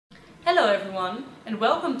Hello everyone, and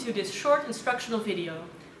welcome to this short instructional video.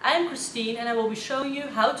 I am Christine and I will be showing you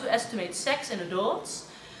how to estimate sex in adults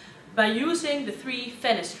by using the three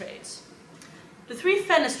Phenice traits. The three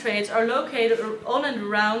Phenice traits are located on and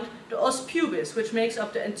around the os pubis, which makes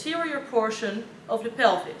up the anterior portion of the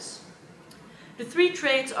pelvis. The three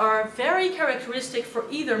traits are very characteristic for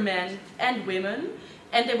either men and women,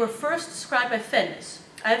 and they were first described by Phenice.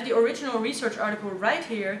 I have the original research article right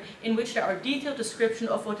here, in which there are detailed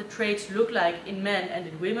descriptions of what the traits look like in men and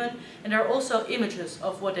in women, and there are also images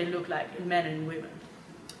of what they look like in men and in women.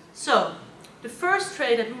 So, the first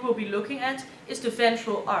trait that we will be looking at is the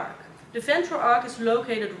ventral arc. The ventral arc is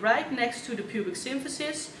located right next to the pubic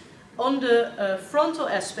symphysis on the frontal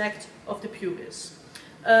aspect of the pubis.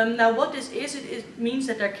 Now what this is, it means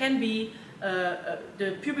that there can be,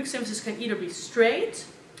 the pubic symphysis can either be straight,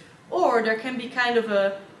 or there can be kind of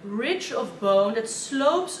a ridge of bone that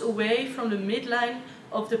slopes away from the midline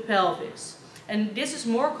of the pelvis. And this is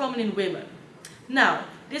more common in women. Now,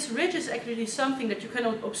 this ridge is actually something that you can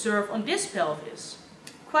observe on this pelvis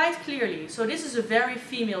quite clearly. So this is a very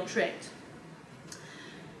female trait.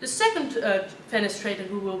 The second Phenice trait that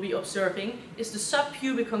we will be observing is the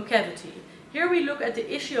subpubic concavity. Here we look at the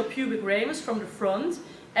ischiopubic ramus from the front,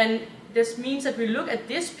 and this means that we look at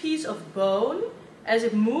this piece of bone as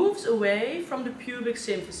it moves away from the pubic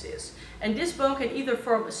symphysis. And this bone can either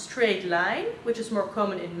form a straight line, which is more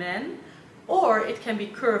common in men, or it can be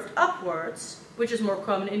curved upwards, which is more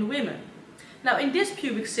common in women. Now in this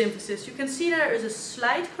pubic symphysis you can see there is a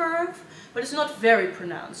slight curve, but it's not very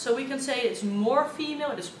pronounced. So we can say it's more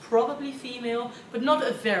female, it is probably female, but not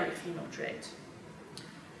a very female trait.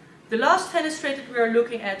 The last Phenice trait that we are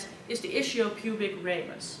looking at is the ischiopubic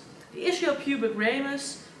ramus. The ischiopubic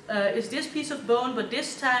ramus is this piece of bone, but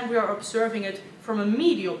this time we are observing it from a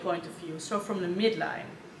medial point of view, so from the midline.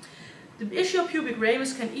 The ischiopubic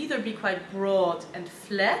ramus can either be quite broad and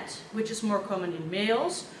flat, which is more common in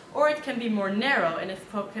males, or it can be more narrow and it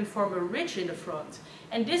can form a ridge in the front,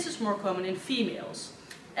 and this is more common in females.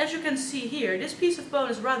 As you can see here, this piece of bone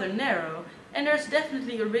is rather narrow, and there's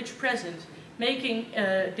definitely a ridge present, making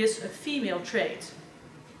this a female trait.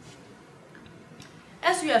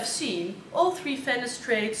 As you have seen, all three Phenice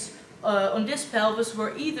traits on this pelvis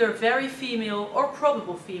were either very female or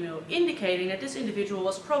probable female, indicating that this individual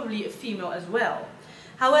was probably a female as well.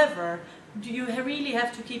 However, you really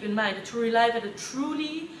have to keep in mind that to arrive at a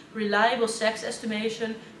truly reliable sex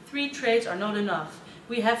estimation, three traits are not enough.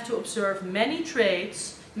 We have to observe many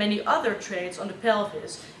traits, many other traits on the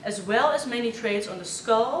pelvis, as well as many traits on the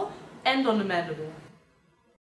skull and on the mandible.